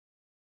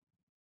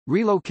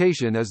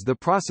Relocation is the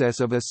process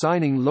of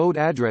assigning load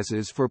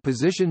addresses for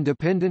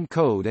position-dependent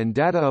code and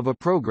data of a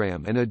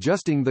program and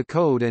adjusting the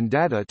code and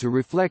data to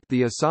reflect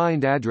the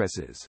assigned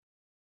addresses.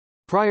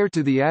 Prior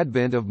to the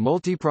advent of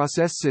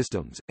multiprocess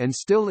systems, and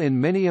still in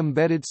many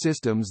embedded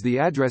systems, the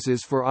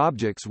addresses for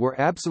objects were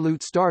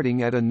absolute,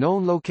 starting at a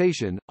known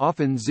location,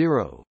 often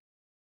 0.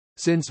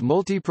 Since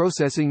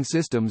multiprocessing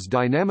systems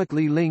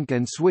dynamically link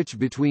and switch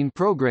between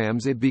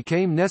programs, it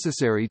became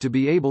necessary to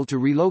be able to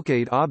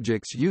relocate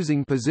objects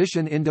using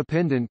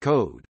position-independent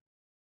code.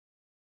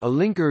 A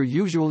linker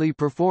usually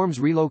performs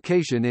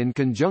relocation in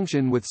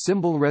conjunction with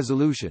symbol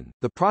resolution,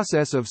 the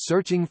process of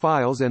searching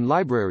files and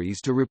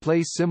libraries to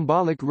replace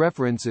symbolic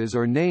references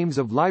or names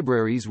of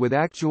libraries with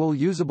actual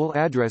usable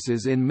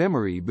addresses in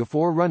memory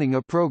before running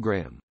a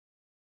program.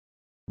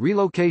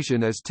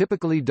 Relocation is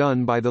typically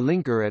done by the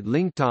linker at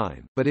link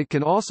time, but it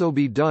can also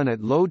be done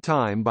at load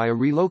time by a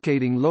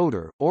relocating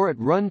loader, or at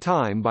run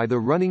time by the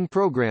running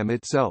program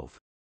itself.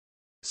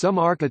 Some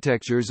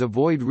architectures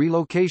avoid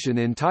relocation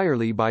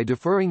entirely by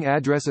deferring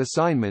address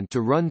assignment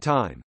to run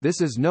time. This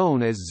is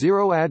known as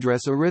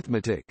zero-address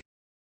arithmetic.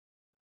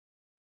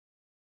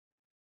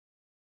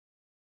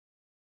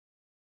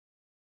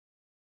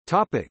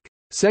 Topic: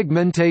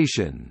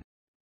 Segmentation.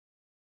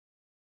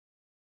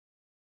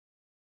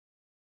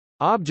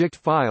 Object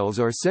files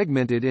are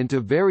segmented into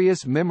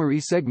various memory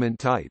segment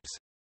types.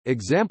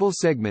 Example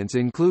segments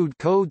include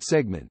code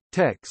segment,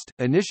 text,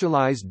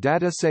 initialized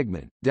data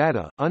segment,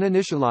 data,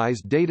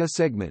 uninitialized data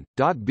segment,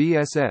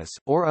 .bss,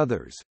 or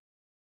others.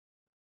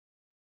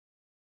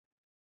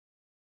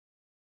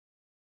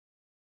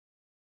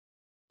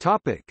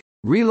 Topic: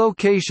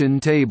 Relocation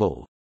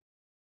table.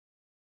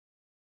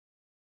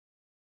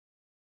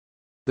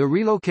 The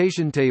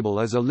relocation table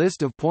is a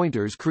list of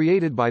pointers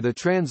created by the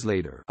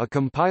translator, a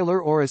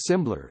compiler or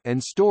assembler,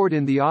 and stored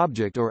in the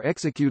object or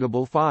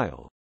executable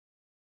file.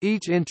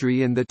 Each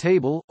entry in the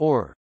table,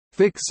 or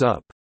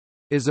fix-up,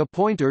 is a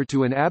pointer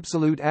to an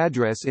absolute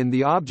address in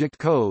the object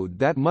code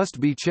that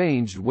must be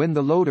changed when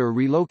the loader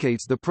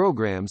relocates the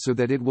program so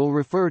that it will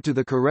refer to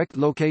the correct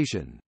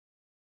location.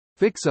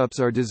 Fix-ups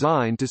are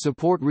designed to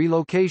support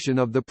relocation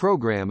of the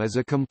program as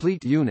a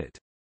complete unit.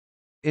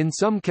 In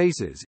some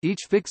cases,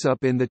 each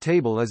fix-up in the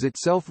table is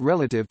itself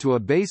relative to a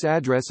base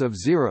address of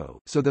 0,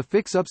 so the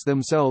fix-ups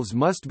themselves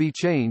must be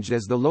changed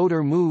as the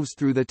loader moves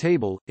through the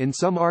table. In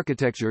some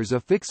architectures, a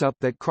fix-up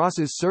that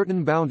crosses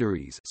certain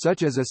boundaries,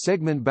 such as a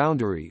segment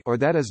boundary, or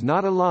that is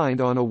not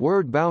aligned on a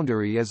word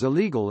boundary, is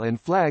illegal and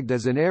flagged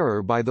as an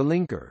error by the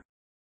linker.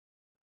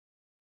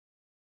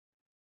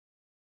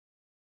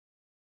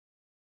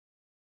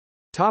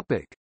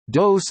 Topic: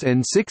 DOS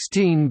and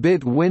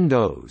 16-bit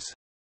Windows.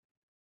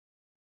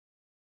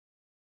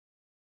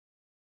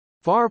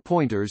 FAR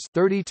pointers,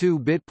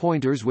 32-bit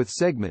pointers with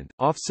segment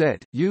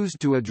offset, used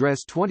to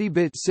address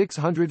 20-bit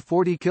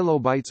 640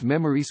 kilobytes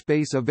memory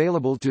space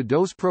available to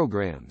DOS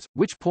programs,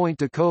 which point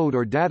to code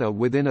or data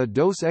within a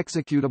DOS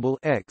executable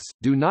X,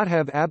 do not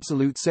have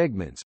absolute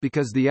segments,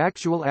 because the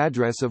actual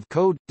address of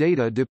code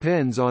data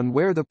depends on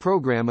where the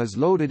program is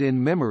loaded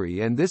in memory,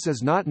 and this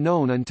is not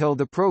known until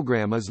the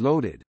program is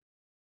loaded.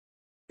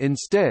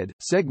 Instead,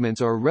 segments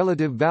are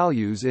relative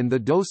values in the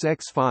DOS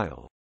X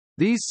file.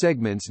 These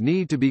segments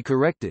need to be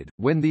corrected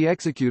when the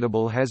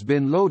executable has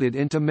been loaded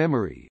into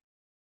memory.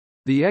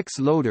 The X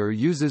loader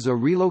uses a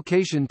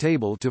relocation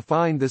table to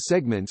find the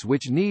segments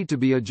which need to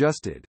be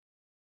adjusted.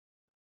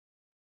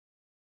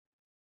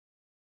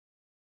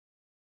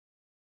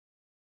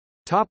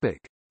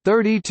 Topic: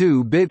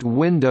 32-bit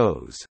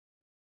Windows.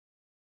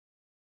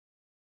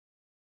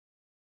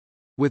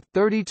 With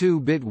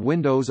 32-bit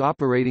Windows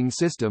operating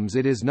systems,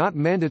 it is not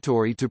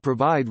mandatory to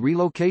provide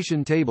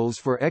relocation tables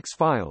for X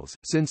files,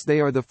 since they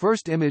are the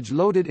first image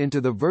loaded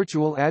into the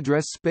virtual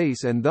address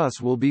space and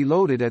thus will be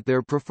loaded at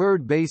their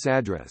preferred base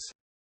address.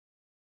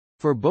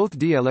 For both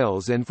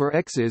DLLs and for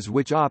X's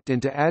which opt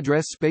into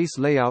address space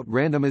layout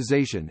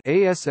randomization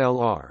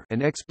 (ASLR),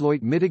 an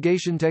exploit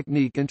mitigation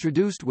technique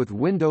introduced with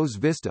Windows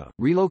Vista,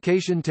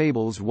 relocation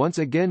tables once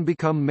again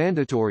become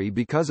mandatory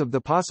because of the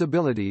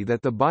possibility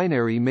that the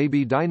binary may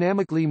be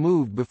dynamically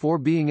moved before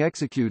being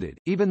executed,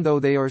 even though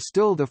they are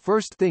still the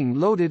first thing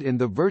loaded in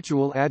the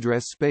virtual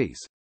address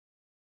space.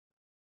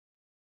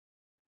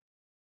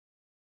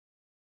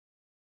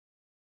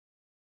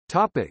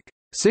 Topic: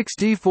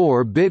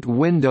 64-bit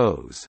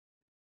Windows.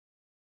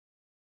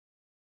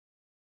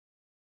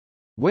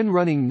 When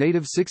running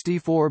native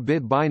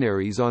 64-bit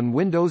binaries on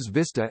Windows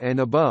Vista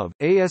and above,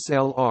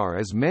 ASLR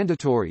is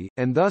mandatory,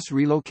 and thus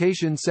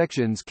relocation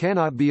sections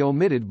cannot be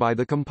omitted by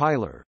the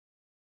compiler.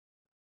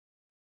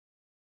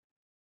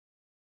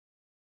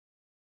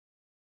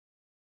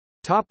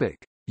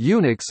 Topic: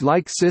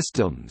 Unix-like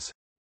systems.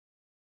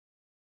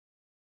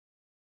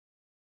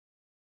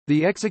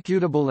 The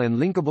executable and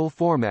linkable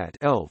format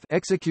 (ELF)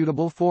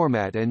 executable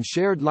format and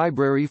shared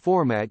library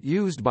format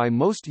used by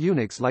most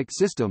Unix-like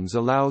systems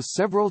allows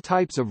several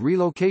types of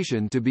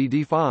relocation to be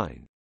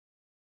defined.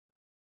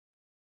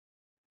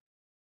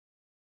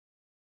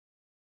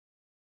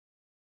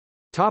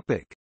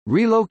 Topic: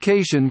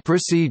 Relocation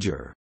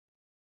procedure.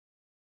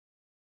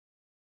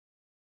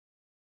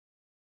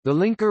 The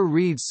linker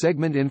reads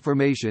segment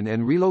information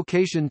and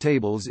relocation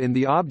tables in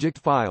the object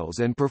files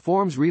and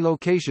performs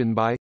relocation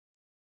by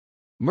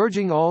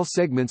merging all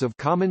segments of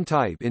common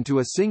type into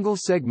a single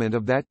segment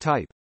of that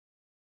type,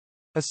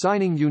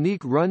 assigning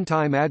unique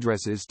runtime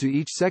addresses to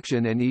each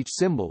section and each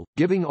symbol,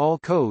 giving all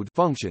code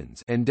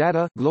functions and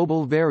data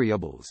global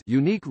variables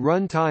unique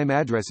runtime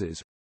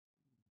addresses,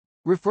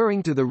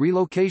 referring to the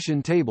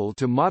relocation table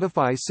to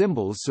modify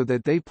symbols so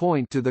that they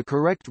point to the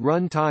correct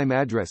runtime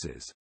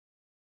addresses.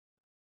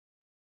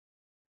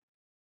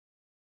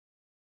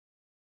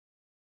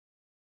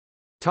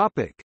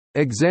 Topic.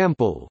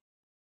 Example.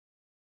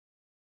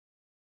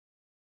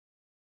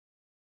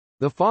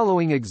 The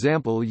following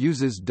example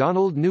uses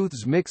Donald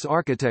Knuth's mix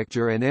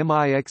architecture and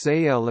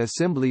MIXAL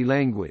assembly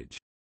language.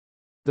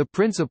 The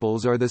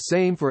principles are the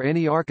same for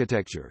any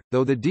architecture,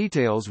 though the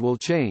details will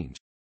change.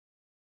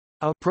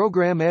 A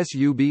program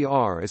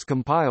SUBR is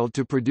compiled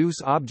to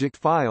produce object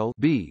file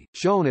B,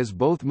 shown as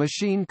both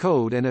machine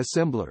code and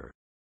assembler.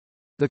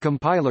 The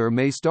compiler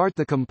may start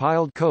the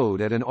compiled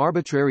code at an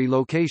arbitrary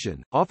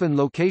location, often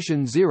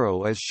location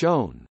 0 as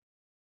shown.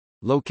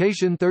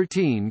 Location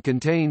 13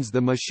 contains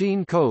the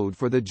machine code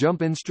for the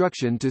jump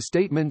instruction to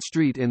statement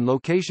street in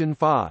location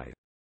 5.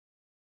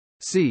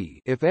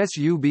 C. If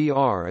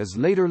SUBR is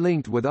later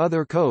linked with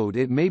other code,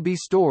 it may be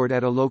stored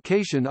at a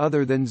location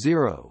other than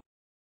 0.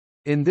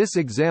 In this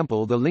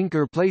example, the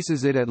linker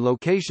places it at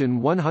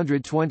location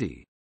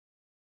 120.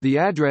 The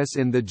address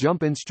in the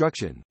jump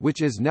instruction,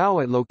 which is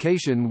now at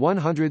location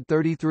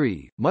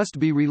 133, must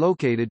be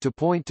relocated to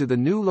point to the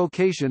new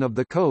location of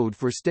the code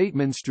for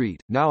statement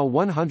street, now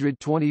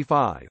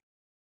 125.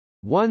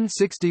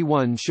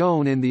 161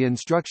 shown in the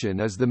instruction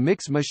is the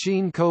mix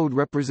machine code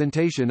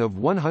representation of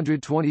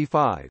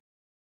 125.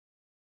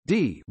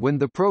 D. When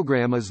the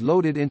program is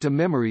loaded into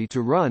memory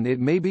to run, it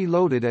may be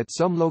loaded at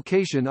some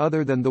location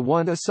other than the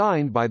one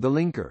assigned by the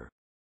linker.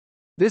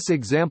 This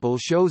example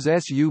shows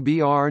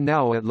SUBR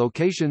now at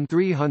location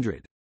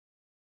 300.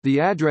 The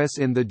address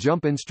in the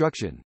jump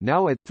instruction,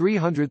 now at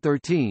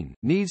 313,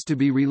 needs to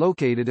be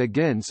relocated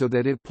again so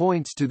that it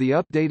points to the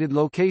updated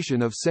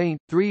location of Saint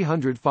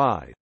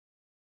 305.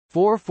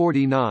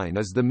 449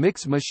 is the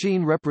mix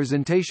machine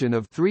representation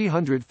of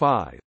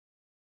 305.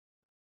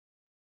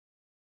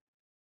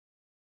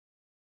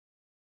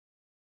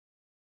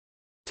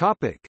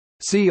 Topic.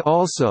 See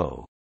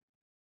also: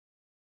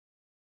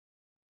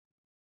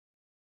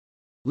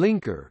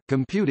 linker,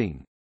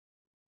 computing;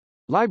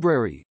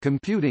 library,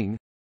 computing;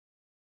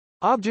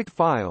 object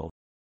file;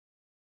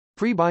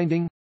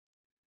 prebinding;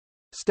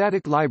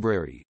 static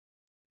library;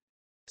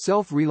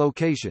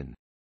 self-relocation;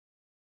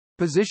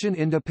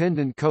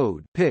 position-independent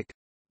code (PIC);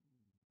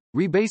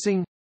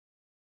 rebasing;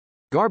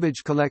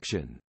 garbage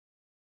collection.